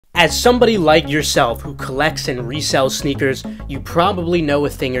As somebody like yourself who collects and resells sneakers, you probably know a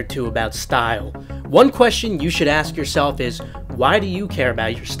thing or two about style. One question you should ask yourself is, why do you care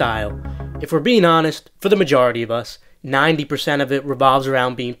about your style? If we're being honest, for the majority of us, 90% of it revolves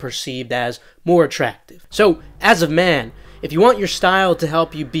around being perceived as more attractive. So, as a man, if you want your style to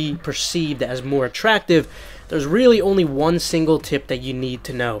help you be perceived as more attractive, there's really only one single tip that you need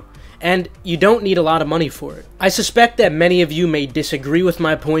to know. And you don't need a lot of money for it. I suspect that many of you may disagree with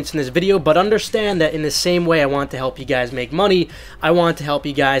my points in this video, but understand that in the same way I want to help you guys make money, I want to help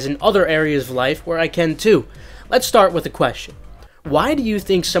you guys in other areas of life where I can too. Let's start with a question. Why do you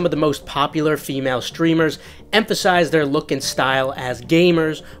think some of the most popular female streamers emphasize their look and style as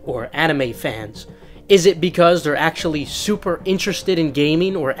gamers or anime fans? Is it because they're actually super interested in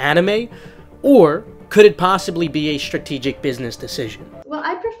gaming or anime? Or could it possibly be a strategic business decision? Well,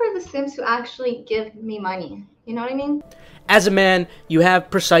 I prefer the Sims who actually give me money. You know what I mean? As a man, you have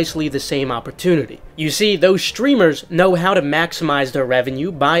precisely the same opportunity. You see, those streamers know how to maximize their revenue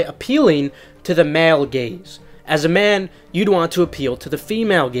by appealing to the male gaze. As a man, you'd want to appeal to the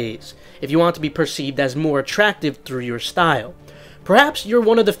female gaze, if you want to be perceived as more attractive through your style. Perhaps you're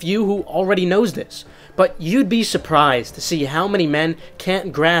one of the few who already knows this, but you'd be surprised to see how many men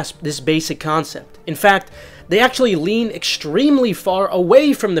can't grasp this basic concept. In fact, they actually lean extremely far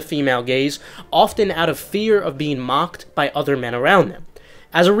away from the female gaze, often out of fear of being mocked by other men around them.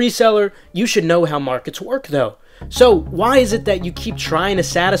 As a reseller, you should know how markets work though. So why is it that you keep trying to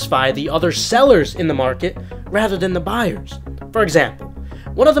satisfy the other sellers in the market rather than the buyers? For example,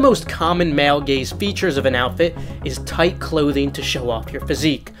 one of the most common male gaze features of an outfit is tight clothing to show off your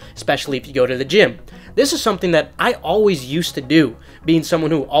physique, especially if you go to the gym. This is something that I always used to do, being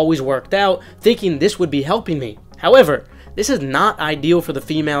someone who always worked out, thinking this would be helping me. However, this is not ideal for the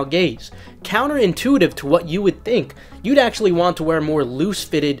female gaze. Counterintuitive to what you would think, you'd actually want to wear more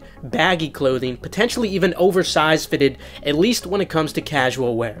loose-fitted, baggy clothing, potentially even oversized fitted, at least when it comes to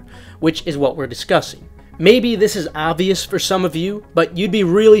casual wear, which is what we're discussing. Maybe this is obvious for some of you, but you'd be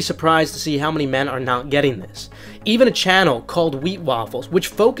really surprised to see how many men are not getting this. Even a channel called Wheat Waffles, which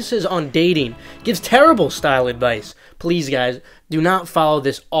focuses on dating, gives terrible style advice. Please guys, do not follow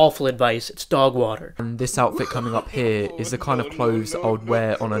this awful advice, it's dog water. And this outfit coming up here is the kind of clothes I would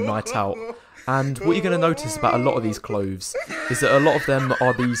wear on a night out. And what you're going to notice about a lot of these clothes is that a lot of them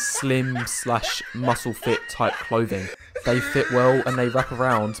are these slim / muscle fit type clothing. They fit well and they wrap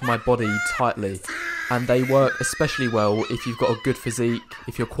around my body tightly. And they work especially well if you've got a good physique,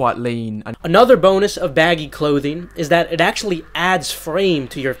 if you're quite lean. Another bonus of baggy clothing is that it actually adds frame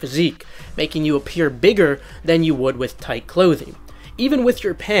to your physique, making you appear bigger than you would with tight clothing. Even with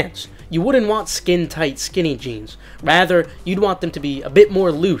your pants, you wouldn't want skin-tight skinny jeans. Rather, you'd want them to be a bit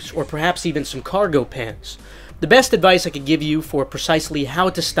more loose, or perhaps even some cargo pants. The best advice I could give you for precisely how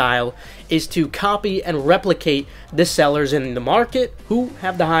to style is to copy and replicate the sellers in the market who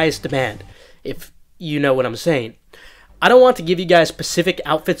have the highest demand, if you know what I'm saying. I don't want to give you guys specific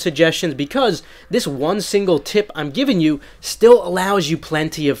outfit suggestions because this one single tip I'm giving you still allows you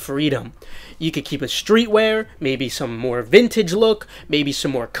plenty of freedom. You could keep it streetwear, maybe some more vintage look, maybe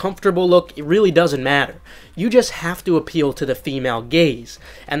some more comfortable look, it really doesn't matter. You just have to appeal to the female gaze,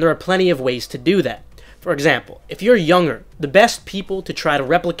 and there are plenty of ways to do that. For example, if you're younger, the best people to try to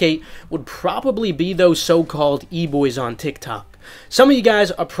replicate would probably be those so-called e-boys on TikTok. Some of you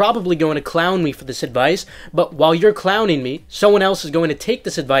guys are probably going to clown me for this advice, but while you're clowning me, someone else is going to take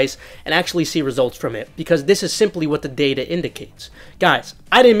this advice and actually see results from it, because this is simply what the data indicates. Guys,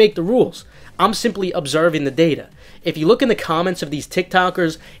 I didn't make the rules. I'm simply observing the data. If you look in the comments of these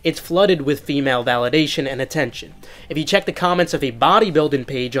TikTokers, it's flooded with female validation and attention. If you check the comments of a bodybuilding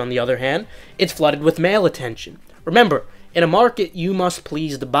page, on the other hand, it's flooded with male attention. Remember, in a market, you must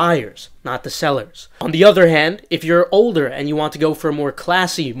please the buyers, not the sellers. On the other hand, if you're older and you want to go for a more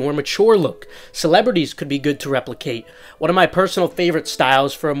classy, more mature look, celebrities could be good to replicate. One of my personal favorite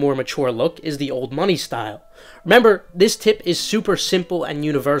styles for a more mature look is the old money style. Remember, this tip is super simple and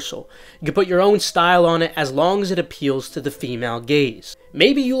universal. You can put your own style on it as long as it appeals to the female gaze.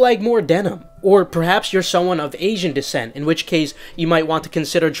 Maybe you like more denim, or perhaps you're someone of Asian descent, in which case you might want to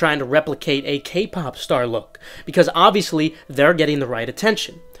consider trying to replicate a K-pop star look, because obviously they're getting the right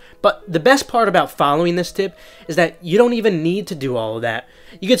attention. But the best part about following this tip is that you don't even need to do all of that.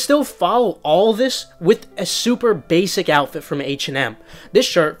 You could still follow all this with a super basic outfit from H&M. This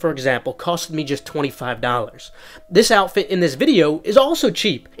shirt, for example, costed me just $25. This outfit in this video is also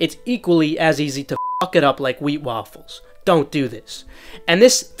cheap. It's equally as easy to fuck it up like Wheat Waffles. Don't do this. And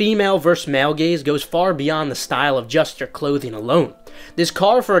this female versus male gaze goes far beyond the style of just your clothing alone. This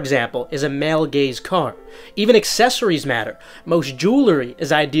car, for example, is a male gaze car. Even accessories matter. Most jewelry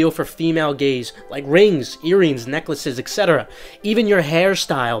is ideal for female gaze, like rings, earrings, necklaces, etc. Even your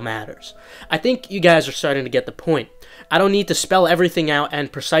hairstyle matters. I think you guys are starting to get the point. I don't need to spell everything out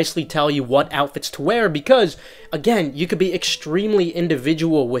and precisely tell you what outfits to wear because, again, you could be extremely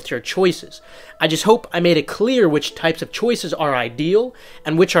individual with your choices. I just hope I made it clear which types of choices are ideal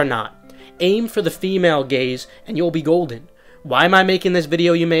and which are not. Aim for the female gaze and you'll be golden. Why am I making this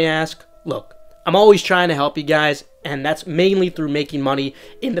video, you may ask? Look, I'm always trying to help you guys, and that's mainly through making money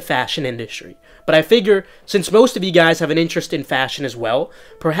in the fashion industry. But I figure, since most of you guys have an interest in fashion as well,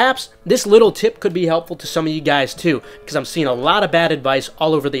 perhaps this little tip could be helpful to some of you guys too, because I'm seeing a lot of bad advice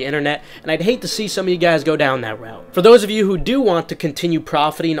all over the internet, and I'd hate to see some of you guys go down that route. For those of you who do want to continue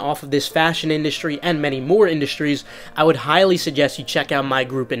profiting off of this fashion industry and many more industries, I would highly suggest you check out my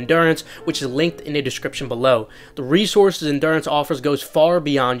group Endurance, which is linked in the description below. The resources Endurance offers goes far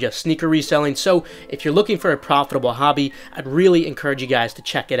beyond just sneaker reselling, so if you're looking for a profitable hobby, I'd really encourage you guys to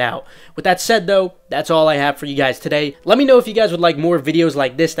check it out. With that said though, that's all I have for you guys today. Let me know if you guys would like more videos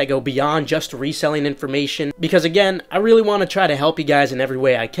like this that go beyond just reselling information, because again, I really want to try to help you guys in every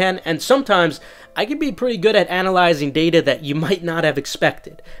way I can, and sometimes I can be pretty good at analyzing data that you might not have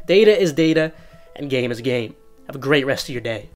expected. Data is data, and game is game. Have a great rest of your day.